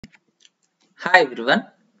Hi everyone,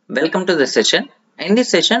 welcome to the session. In this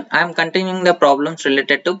session, I am continuing the problems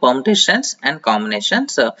related to permutations and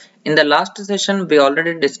combinations. In the last session, we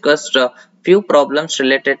already discussed a few problems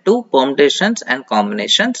related to permutations and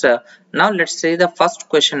combinations. Now let's see the first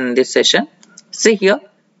question in this session. See here,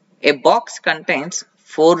 a box contains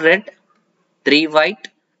 4 red, 3 white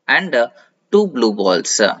and 2 blue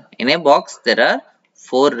balls. In a box, there are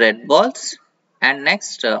 4 red balls and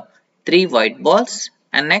next 3 white balls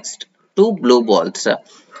and next 2 blue balls.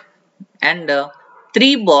 And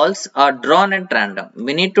 3 balls are drawn at random.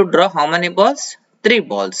 We need to draw how many balls? 3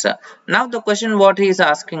 balls. Now the question what he is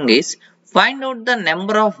asking is, find out the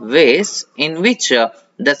number of ways in which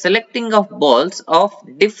the selecting of balls of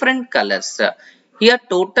different colors. Here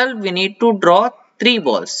total we need to draw 3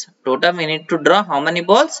 balls. Total we need to draw how many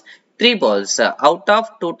balls? 3 balls. Out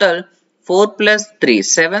of total 4 plus 3,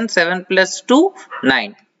 7, 7 plus 2,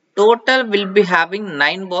 9. Total will be having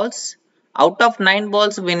 9 balls. Out of 9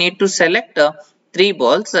 balls we need to select 3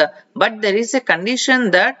 balls, but there is a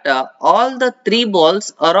condition that all the 3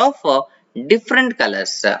 balls are of different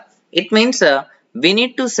colors. It means we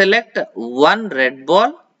need to select one red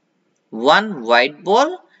ball, one white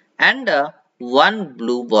ball and one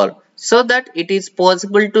blue ball, so that it is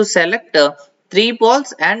possible to select 3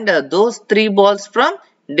 balls and those 3 balls from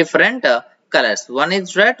different colors. One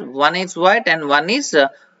is red, one is white and one is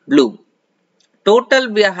blue. Total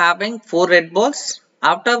we are having 4 red balls.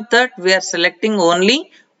 Out of that we are selecting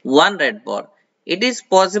only one red ball. It is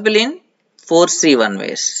possible in 4C1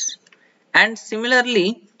 ways. And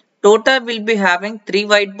similarly, total will be having 3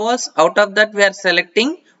 white balls. Out of that we are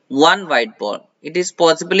selecting one white ball. It is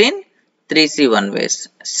possible in 3C1 ways.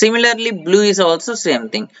 Similarly, blue is also same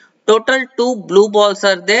thing. Total 2 blue balls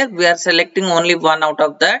are there. We are selecting only one out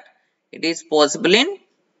of that. It is possible in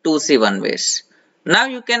 2C1 ways. Now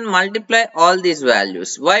you can multiply all these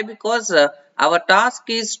values. Why? Because our task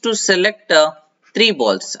is to select 3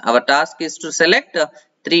 balls. Our task is to select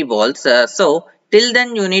 3 balls. So till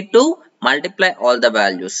then you need to multiply all the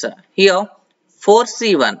values. Here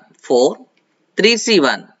 4C1 4,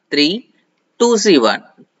 3C1 3, 2C1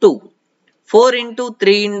 2. 4 into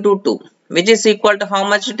 3 into 2, which is equal to how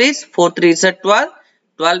much it is? 4 3 is 12.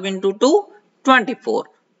 12 into 2, 24.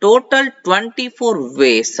 Total 24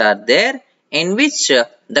 ways are there in which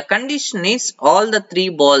the condition is all the 3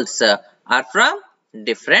 balls are from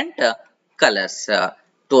different colors.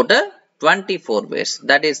 Total 24 ways.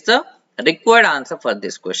 That is the required answer for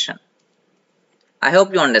this question. I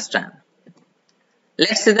hope you understand.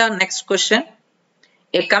 Let's see the next question.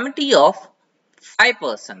 A committee of 5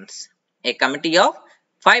 persons. A committee of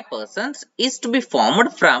 5 persons is to be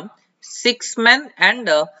formed from 6 men and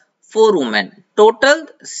 4 women. Total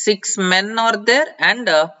 6 men are there and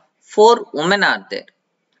 4 women are there.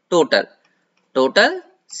 Total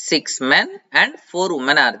 6 men and 4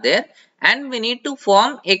 women are there, and we need to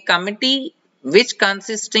form a committee which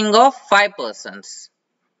consisting of 5 persons.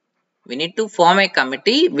 We need to form a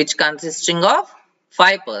committee which consisting of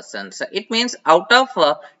 5 persons. It means out of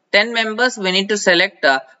 10 members we need to select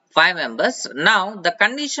 5 members. Now the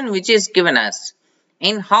condition which is given us,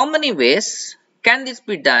 in how many ways can this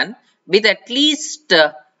be done with at least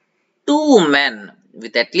 2 men?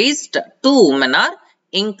 With at least 2 women are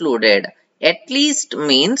included. At least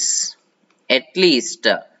means, at least,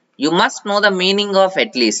 you must know the meaning of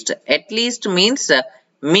at least. At least means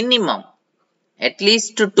minimum. At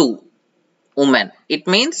least 2 women. It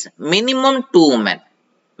means minimum 2 women.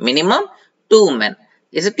 Minimum 2 women.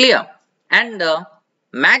 Is it clear? And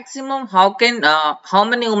maximum how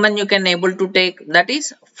many women you can able to take? That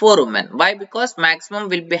is 4 women. Why? Because maximum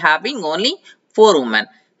will be having only 4 women.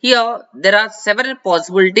 Here there are several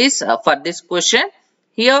possibilities for this question.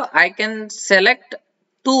 Here I can select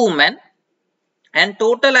 2 women and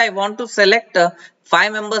total I want to select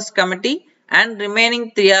 5 members committee and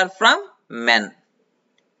remaining 3 are from men.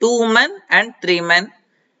 2 women and 3 men,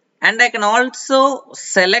 and I can also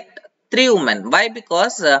select 3 women. Why?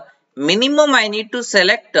 Because minimum I need to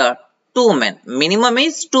select 2 women. Minimum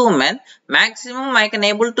is 2 women. Maximum I can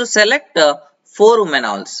able to select 4 women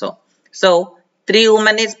also. So 3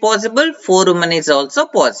 women is possible, 4 women is also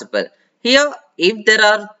possible. Here if there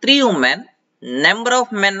are 3 women, number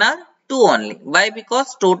of men are 2 only. Why?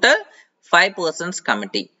 Because total 5 persons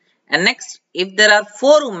committee. And next, if there are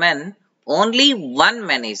 4 women, only 1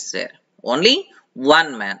 man is there. Only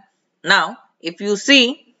 1 man. Now if you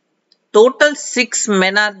see, total 6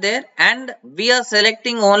 men are there and we are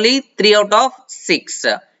selecting only 3 out of 6.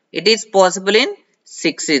 It is possible in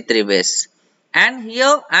 63 ways. And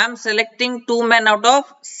here I am selecting 2 men out of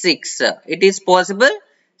 6. It is possible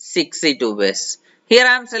 62 ways. Here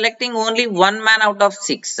I am selecting only one man out of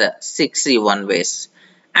 6, 6C1 ways.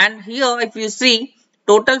 And here if you see,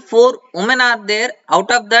 total 4 women are there. Out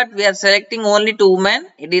of that we are selecting only 2 men.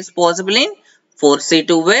 It is possible in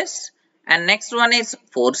 4C2 ways. And next one is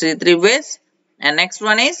 4C3 ways. And next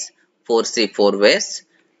one is 4C4 ways.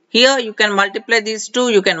 Here you can multiply these two,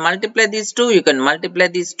 you can multiply these two, you can multiply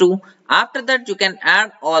these two. After that you can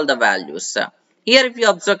add all the values. Here if you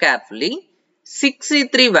observe carefully,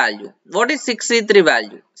 6C3 value. What is 6C3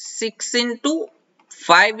 value? 6 into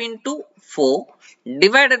 5 into 4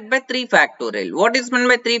 divided by 3 factorial. What is meant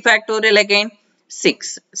by 3 factorial again?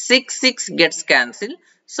 6. 6 gets cancelled.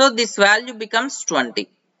 So this value becomes 20.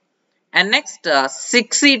 And next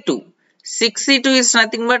 6C2. 6C2 is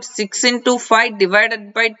nothing but 6 into 5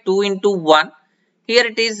 divided by 2 into 1. Here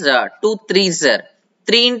it is 2 3s are.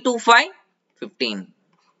 3 into 5, 15.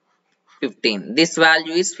 15. This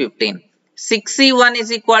value is 15. 6C1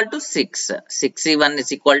 is equal to 6. 6C1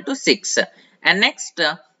 is equal to 6. And next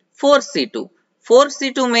 4C2.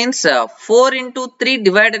 4C2 means 4 into 3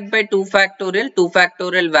 divided by 2 factorial. 2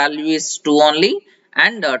 factorial value is 2 only.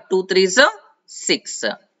 And 2 3s are 6.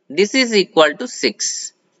 This is equal to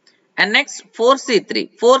 6. And next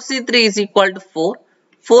 4C3. 4C3 is equal to 4.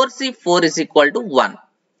 4C4 is equal to 1.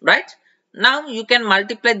 Right? Now you can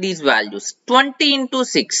multiply these values. 20 into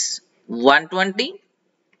 6. 120.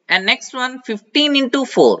 And next one 15 into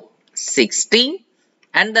 4. 60.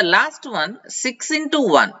 And the last one 6 into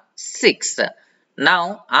 1. 6.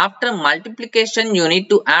 Now after multiplication you need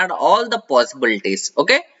to add all the possibilities.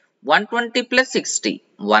 Okay. 120 plus 60.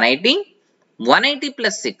 180. 180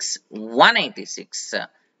 plus 6. 186.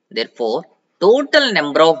 Therefore, total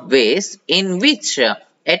number of ways in which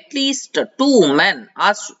at least 2 men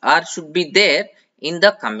are should be there in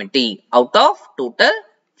the committee out of total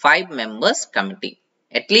 5 members committee.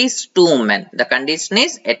 At least 2 men. The condition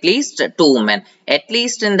is at least 2 men. At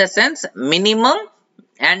least in the sense minimum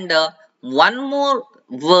and one more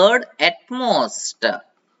word at most.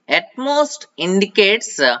 At most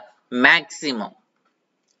indicates maximum.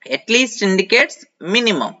 At least indicates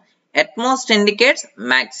minimum. At most indicates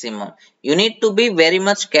maximum. You need to be very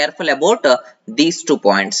much careful about these 2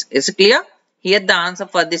 points. Is it clear? Here the answer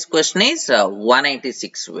for this question is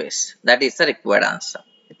 186 ways. That is the required answer.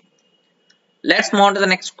 Let's move on to the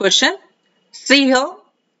next question. See here,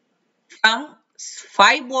 from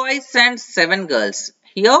 5 boys and 7 girls.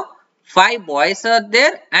 Here 5 boys are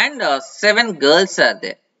there and 7 girls are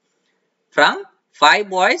there. From 5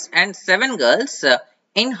 boys and 7 girls,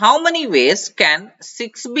 in how many ways can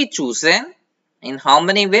 6 be chosen? In how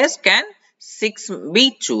many ways can 6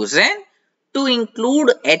 be chosen to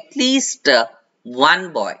include at least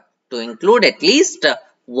one boy? To include at least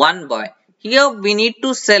one boy. Here we need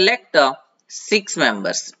to select 6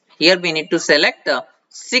 members. Here we need to select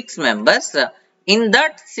 6 members. In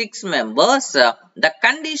that 6 members, the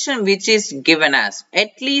condition which is given as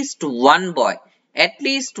at least one boy. At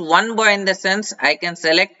least one boy in the sense I can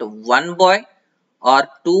select 1 boy or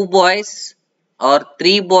 2 boys or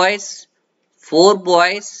 3 boys, 4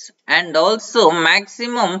 boys, and also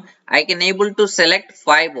maximum I can able to select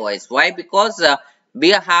 5 boys. Why? Because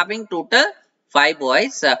we are having total 5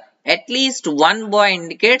 boys. At least one boy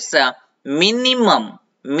indicates minimum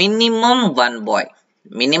 1 boy.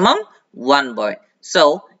 Minimum 1 boy.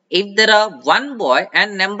 So if there are 1 boy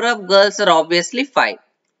and number of girls are obviously 5.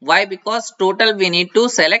 Why? Because total we need to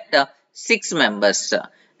select 6 members.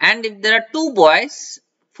 And if there are 2 boys,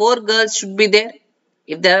 4 girls should be there.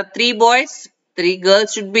 If there are 3 boys, 3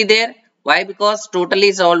 girls should be there. Why? Because total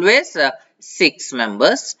is always 6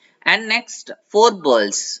 members. And next 4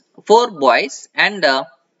 boys and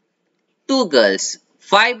 2 girls.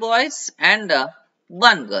 5 boys and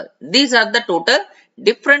 1 girl. These are the total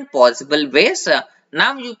different possible ways.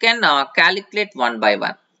 Now you can calculate one by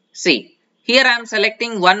one. See. Here I am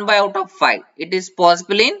selecting 1 boy out of 5. It is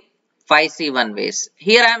possible in 5C1 ways.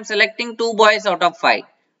 Here I am selecting 2 boys out of 5.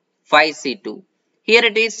 5C2. Here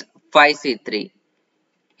it is 5C3.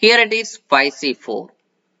 Here it is 5C4.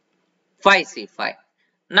 5C5.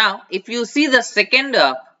 Now if you see the second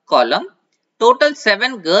column, total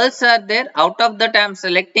 7 girls are there. Out of that I am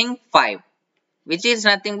selecting 5. Which is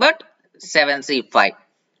nothing but 7C5.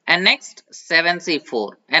 And next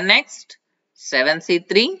 7C4. And next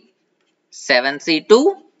 7C3.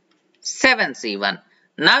 7C2, 7C1.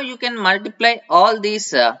 Now you can multiply all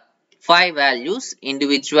these 5 values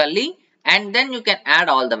individually and then you can add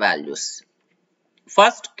all the values.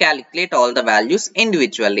 First calculate all the values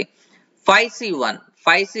individually. 5C1.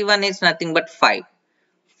 5C1 is nothing but 5.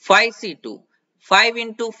 5C2. 5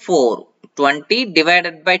 into 4. 20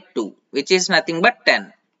 divided by 2 which is nothing but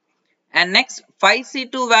 10. And next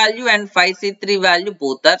 5C2 value and 5C3 value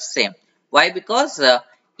both are same. Why? Because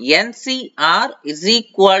NCR is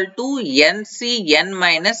equal to NCN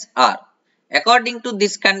minus R. According to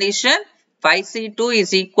this condition, 5C2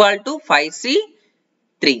 is equal to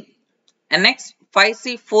 5C3. And next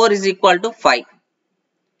 5C4 is equal to 5.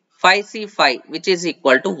 5C5 which is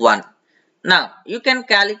equal to 1. Now you can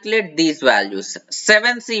calculate these values.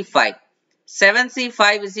 7C5.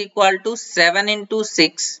 7C5 is equal to 7 into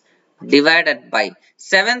 6 divided by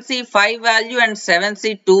 7C5 value and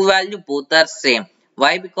 7C2 value both are same.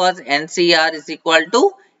 Why? Because NCR is equal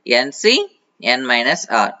to NCN minus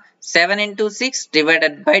R. 7 into 6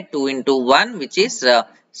 divided by 2 into 1 which is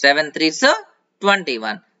 7 3s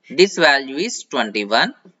 21. This value is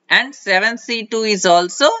 21 and 7C2 is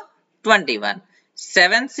also 21.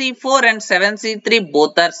 7C4 and 7C3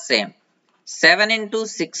 both are same. 7 into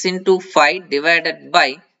 6 into 5 divided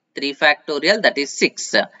by 3 factorial, that is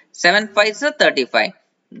 6. 7 5s are 35.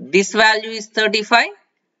 This value is 35.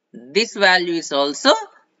 This value is also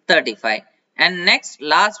 35. And next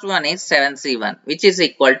last one is 7C1 which is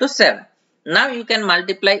equal to 7. Now you can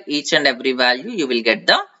multiply each and every value, you will get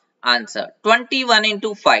the answer. 21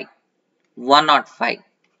 into 5, 105.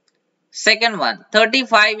 Second one,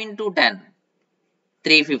 35 into 10,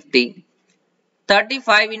 350.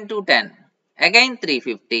 35 into 10, again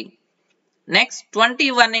 350. Next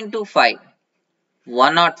 21 into 5,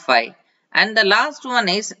 105. And the last one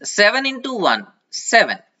is 7 into 1,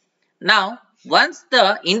 7. Now once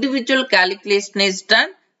the individual calculation is done,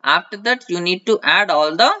 after that you need to add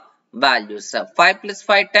all the values. 5 plus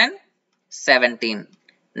 5, 10, 17.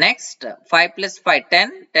 Next 5 plus 5,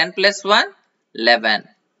 10, 10 plus 1, 11.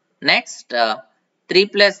 Next 3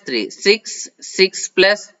 plus 3, 6, 6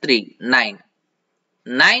 plus 3, 9.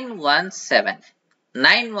 917.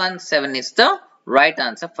 917 is the right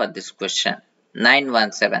answer for this question.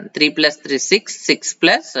 917. 3 plus 3, 6. 6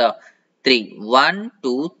 plus 3. 1,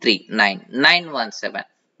 2, 3. 9. 917.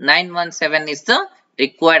 917 is the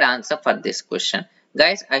required answer for this question.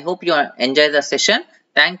 Guys, I hope you enjoy the session.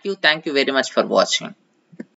 Thank you. Thank you very much for watching.